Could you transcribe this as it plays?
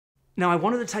Now, I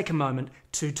wanted to take a moment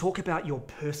to talk about your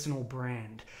personal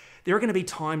brand. There are going to be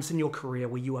times in your career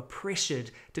where you are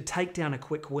pressured to take down a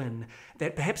quick win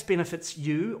that perhaps benefits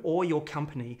you or your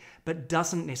company, but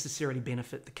doesn't necessarily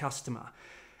benefit the customer.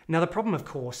 Now, the problem, of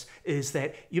course, is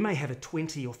that you may have a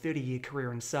 20 or 30-year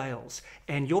career in sales,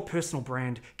 and your personal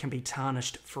brand can be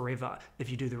tarnished forever if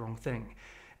you do the wrong thing.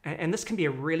 And this can be a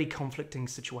really conflicting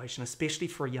situation, especially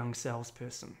for a young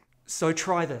salesperson. So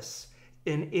try this.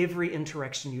 In every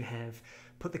interaction you have,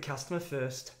 put the customer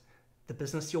first, the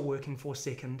business you're working for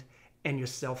second, and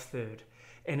yourself third.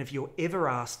 And if you're ever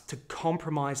asked to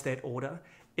compromise that order,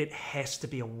 it has to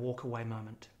be a walk-away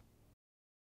moment.